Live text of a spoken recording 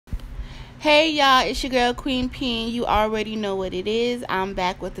Hey y'all, it's your girl Queen P. You already know what it is. I'm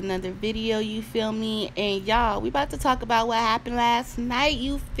back with another video, you feel me? And y'all, we about to talk about what happened last night,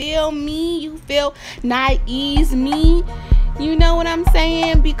 you feel me? You feel not ease me? You know what I'm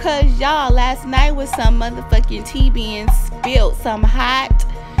saying? Because y'all, last night was some motherfucking tea being spilled. Some hot,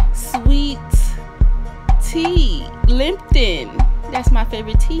 sweet tea. Lipton. That's my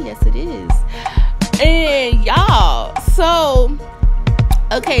favorite tea. Yes, it is. And y'all,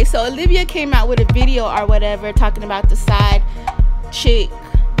 okay, so Olivia came out with a video or whatever talking about the side chick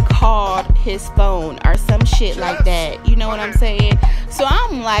called his phone or some shit like that. You know what I'm saying? So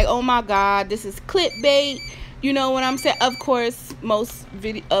I'm like, oh my god, this is clickbait. You know what I'm saying? Of course, most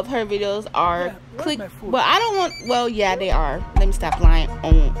of her videos are well, I don't want, well, yeah, they are. Let me stop lying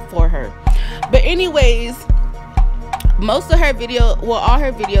for her. But anyways, most of her video, well, all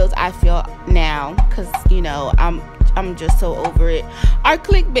her videos, I feel now, because, you know, I'm just so over it, are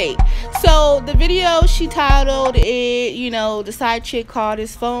clickbait. So the video, she titled it, you know, the side chick called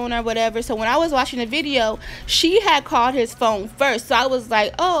his phone or whatever. So when I was watching the video, she had called his phone first. So I was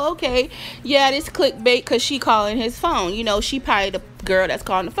like, oh, okay, yeah, this clickbait because she calling his phone. You know, she probably the girl that's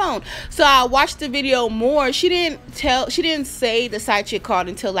calling the phone. So I watched the video more. She didn't say the side chick called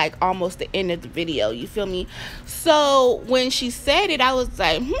until like almost the end of the video, you feel me? So when she said it, I was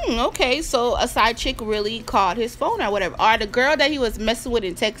like, okay, so a side chick really called his phone or whatever, or the girl that he was messing with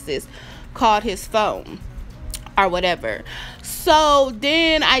in Texas called his phone or whatever. So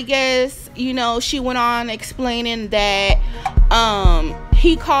then I guess, you know, she went on explaining that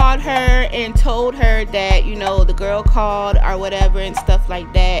he called her and told her that, you know, the girl called or whatever and stuff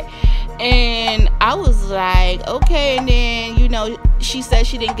like that. And I was like, okay. And then, you know, she said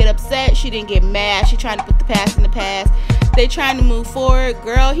she didn't get upset, she didn't get mad, she trying to put the past in the past, they trying to move forward.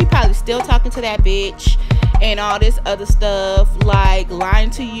 Girl, he probably still talking to that bitch and all this other stuff, like lying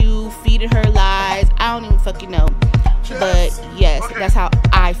to you, feeding her lies. I don't even fucking know, but yes, that's how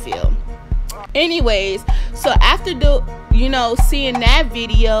I feel. Anyways, so after you know, seeing that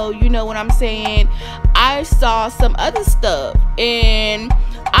video, you know what I'm saying, I saw some other stuff and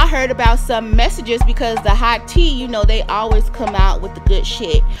I heard about some messages, because the hot tea, you know, they always come out with the good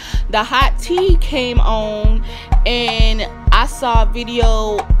shit. The hot tea came on and I saw a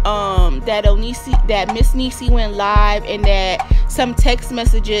video that Miss Niecy went live and that some text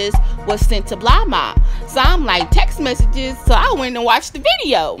messages was sent to Blama. So I'm like, text messages? So I went and watched the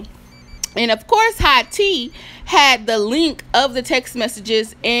video. And of course, Hot Tea had the link of the text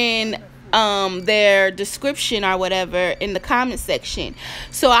messages in their description or whatever in the comment section.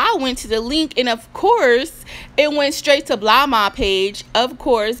 So I went to the link and of course it went straight to Blama page, of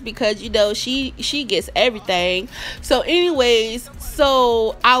course, because you know she gets everything. So anyways,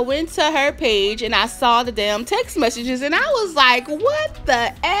 so I went to her page and I saw the damn text messages and I was like, what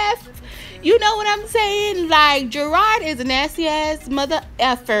the F? You know what I'm saying? Like, Gerard is a nasty ass mother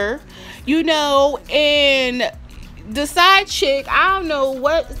effer, you know. And the side chick, I don't know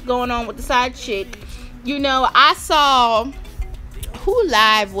what's going on with the side chick. You know, I saw, who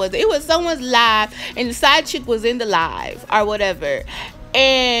live was it? It was someone's live and the side chick was in the live or whatever.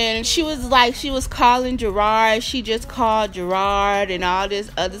 And she was like, she was calling Gerard. She just called Gerard and all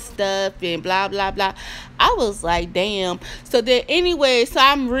this other stuff and blah, blah, blah. I was like, damn. So then anyway, so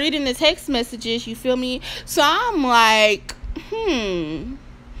I'm reading the text messages, you feel me? So I'm like,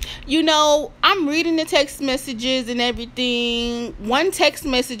 you know, I'm reading the text messages and everything. One text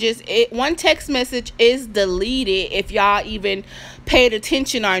message is deleted, if y'all even paid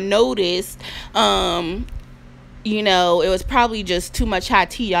attention or noticed. You know, it was probably just too much hot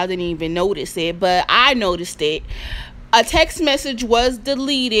tea, y'all didn't even notice it, but I noticed it. A text message was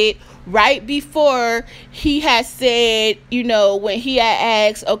deleted right before he had said, you know, when he had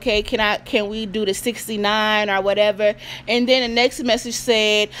asked, okay, can we do the 69 or whatever, and then the next message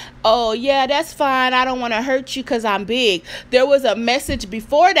said, oh yeah, that's fine, I don't want to hurt you because I'm big. There was a message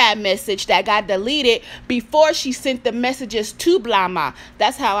before that message that got deleted before she sent the messages to Blama.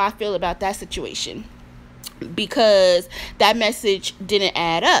 That's how I feel about that situation, because that message didn't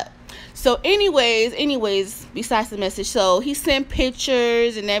add up. So anyways, besides the message, so he sent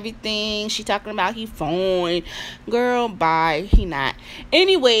pictures and everything. She talking about he phone. Girl, bye. He not.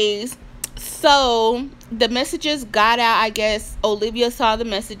 Anyways, so the messages got out. I guess Olivia saw the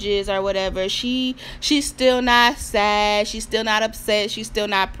messages or whatever. She's still not sad. She's still not upset. She's still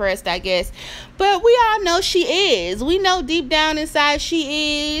not pressed, I guess. But we all know she is. We know deep down inside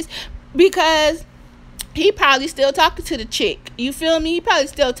she is, because he probably still talking to the chick. You feel me? He probably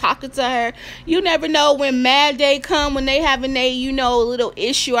still talking to her. You never know when mad day come, when they having a, you know, little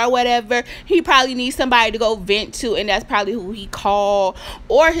issue or whatever. He probably needs somebody to go vent to, and that's probably who he called,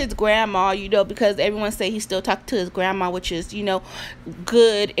 or his grandma, you know, because everyone say he still talking to his grandma, which is, you know,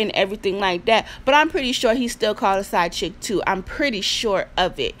 good and everything like that. But I'm pretty sure he still called a side chick too. I'm pretty sure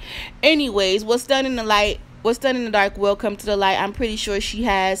of it. Anyways, what's done in the light, what's done in the dark will come to the light. I'm pretty sure she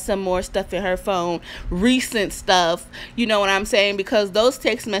has some more stuff in her phone, recent stuff, you know what I'm saying, because those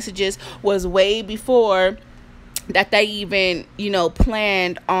text messages was way before that they even, you know,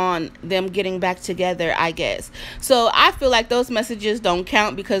 planned on them getting back together, I guess. So I feel like those messages don't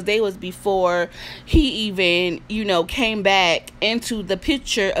count because they was before he even, you know, came back into the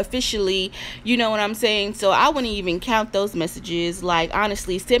picture officially, you know what I'm saying. So I wouldn't even count those messages. Like,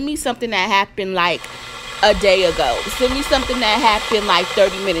 honestly, send me something that happened like a day ago. Send me something that happened like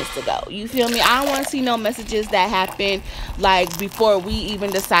 30 minutes ago. You feel me? I don't want to see no messages that happened like before we even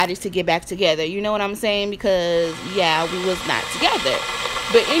decided to get back together. You know what I'm saying? Because yeah, we was not together.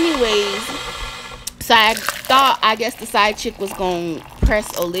 But anyways, so I guess the side chick was gonna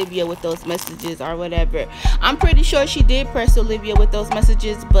press Olivia with those messages or whatever. I'm pretty sure she did press Olivia with those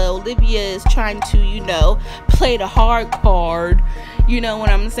messages, but Olivia is trying to, you know, play the hard card. You know what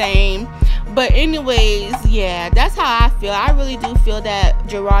I'm saying? But anyways, yeah, that's how I feel. I really do feel that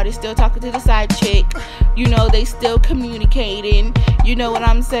Gerard is still talking to the side chick. You know, they still communicating. You know what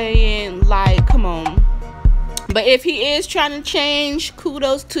I'm saying? Like, come on. But if he is trying to change,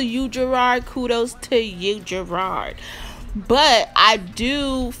 kudos to you, Gerard. Kudos to you, Gerard. But I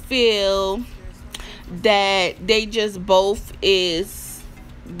do feel that they just both is,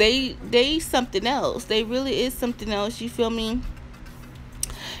 they something else. They really is something else. You feel me?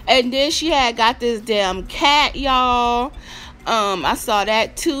 And then she had got this damn cat, y'all. I saw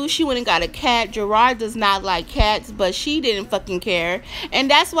that too. She went and got a cat. Gerard does not like cats, but she didn't fucking care. And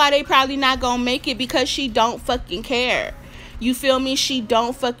that's why they probably not gonna make it, because she don't fucking care. You feel me? She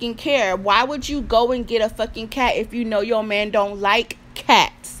don't fucking care. Why would you go and get a fucking cat if you know your man don't like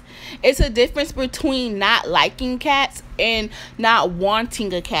cats? It's a difference between not liking cats and not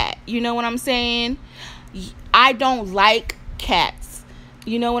wanting a cat. You know what I'm saying? I don't like cats.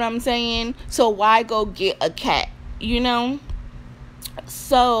 You know what I'm saying? So why go get a cat? You know?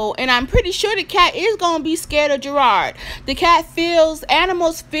 So, and I'm pretty sure the cat is gonna be scared of Gerard. The cat feels,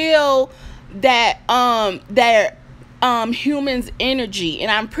 animals feel that humans' energy,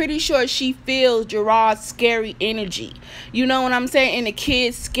 and I'm pretty sure she feels Gerard's scary energy. You know what I'm saying? And the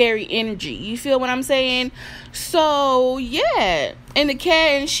kid's scary energy. You feel what I'm saying? So yeah. And the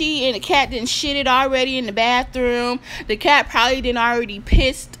cat didn't shit it already in the bathroom. The cat probably didn't already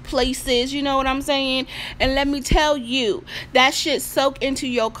pissed places. You know what I'm saying? And let me tell you, that shit soak into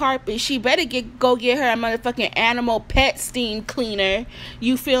your carpet. She better go get her a motherfucking animal pet steam cleaner.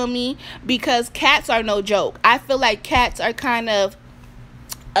 You feel me? Because cats are no joke. I feel like cats are kind of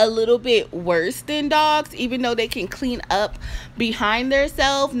a little bit worse than dogs, even though they can clean up behind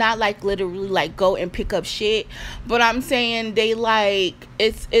themselves, not like literally like go and pick up shit, but I'm saying they like,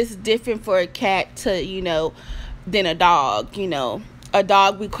 it's different for a cat to, you know, than a dog. You know, a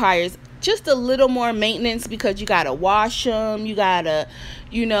dog requires just a little more maintenance because you gotta wash them, you gotta,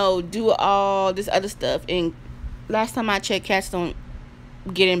 you know, do all this other stuff. And last time I checked, cats don't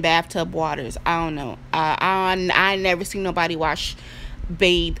get in bathtub waters. I don't know. I never seen nobody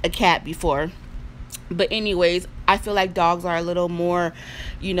bathe a cat before. But anyways, I feel like dogs are a little more,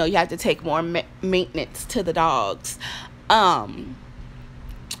 you know, you have to take more maintenance to the dogs. But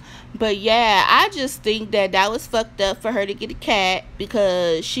yeah, I just think that was fucked up for her to get a cat,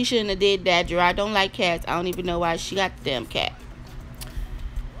 because she shouldn't have did that. Gerard don't like cats. I don't even know why she got the damn cat.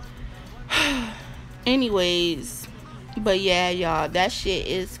 Anyways, but yeah, y'all, that shit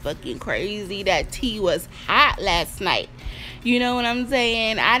is fucking crazy. That tea was hot last night. You know what I'm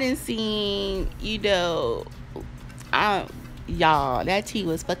saying? I didn't see, you know, y'all, that tea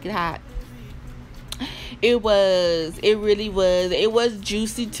was fucking hot. It really was. It was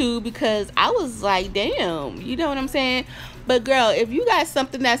juicy too, because I was like, damn, you know what I'm saying? But girl, if you got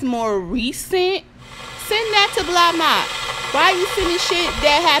something that's more recent, send that to Blahma. Why are you sending shit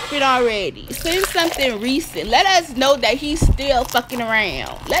that happened already? Send something recent. Let us know that he's still fucking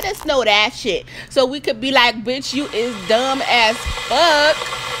around. Let us know that shit, so we could be like, bitch, you is dumb as fuck.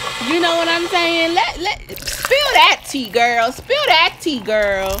 You know what I'm saying? Spill that tea, girl. Spill that tea,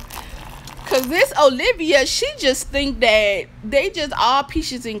 girl. Cause this Olivia, she just think that they just all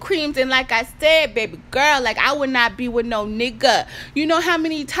peaches and creams. And like I said, baby girl, like I would not be with no nigga. You know how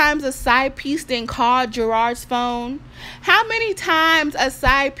many times a side piece then called Gerard's phone? How many times a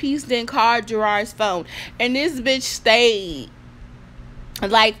side piece then called Gerard's phone? And this bitch stayed.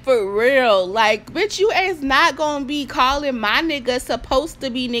 Like, for real. Like, bitch, you is not gonna be calling my nigga, supposed to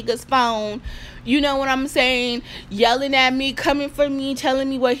be nigga's phone. You know what I'm saying? Yelling at me, coming for me, telling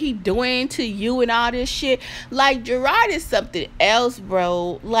me what he doing to you and all this shit. Like, Gerard is something else,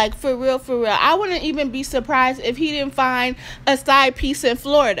 bro. Like, for real, for real. I wouldn't even be surprised if he didn't find a side piece in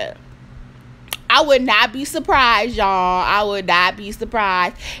Florida. I would not be surprised, y'all. I would not be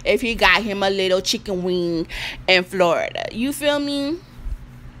surprised if he got him a little chicken wing in Florida. You feel me?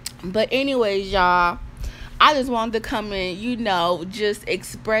 But anyways, y'all, I just wanted to come in, you know, just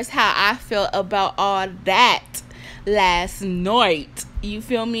express how I felt about all that last night. You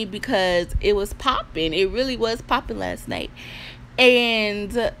feel me? Because it was popping. It really was popping last night.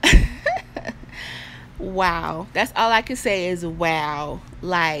 And wow. That's all I can say is wow.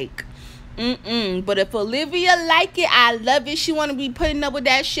 Like, but if Olivia like it, I love it. She want to be putting up with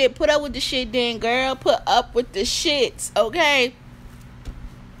that shit. Put up with the shit then, girl. Put up with the shits, okay?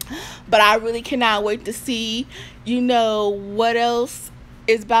 But I really cannot wait to see, you know, what else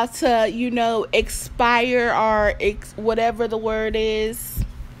is about to, you know, expire or whatever the word is.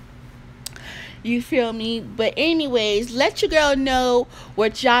 You feel me? But anyways, let your girl know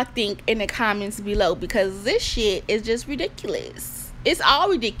what y'all think in the comments below, because this shit is just ridiculous. It's all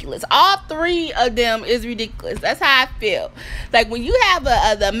ridiculous. All three of them is ridiculous. That's how I feel. Like, when you have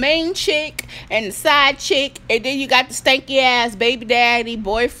the main chick and the side chick, and then you got the stanky ass baby daddy,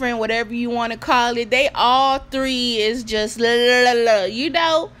 boyfriend, whatever you want to call it, they all three is just you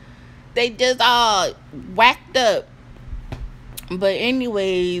know, they just all whacked up. But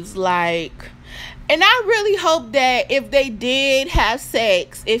anyways, like, and I really hope that if they did have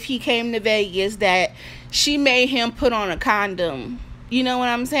sex, if he came to Vegas, that she made him put on a condom. You know what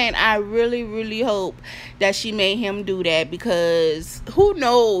I'm saying? I really, really hope that she made him do that, because who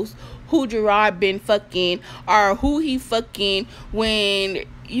knows who Gerard been fucking or who he fucking when,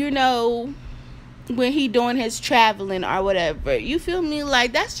 you know, when he doing his traveling or whatever. You feel me?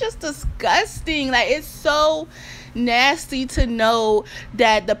 Like, that's just disgusting. Like, it's so nasty to know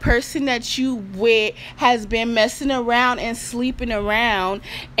that the person that you with has been messing around and sleeping around,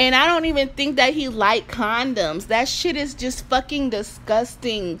 and I don't even think that he like condoms. That shit is just fucking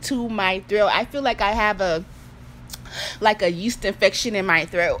disgusting to my throat. I feel like I have a yeast infection in my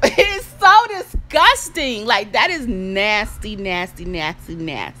throat. It's so disgusting. Like, that is nasty, nasty, nasty,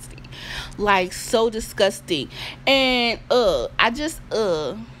 nasty. Like, so disgusting. And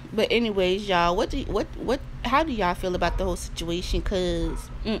but anyways, y'all, how do y'all feel about the whole situation? Cause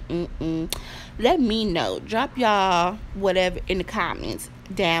let me know. Drop y'all whatever in the comments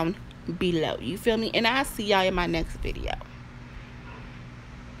down below. You feel me? And I'll see y'all in my next video.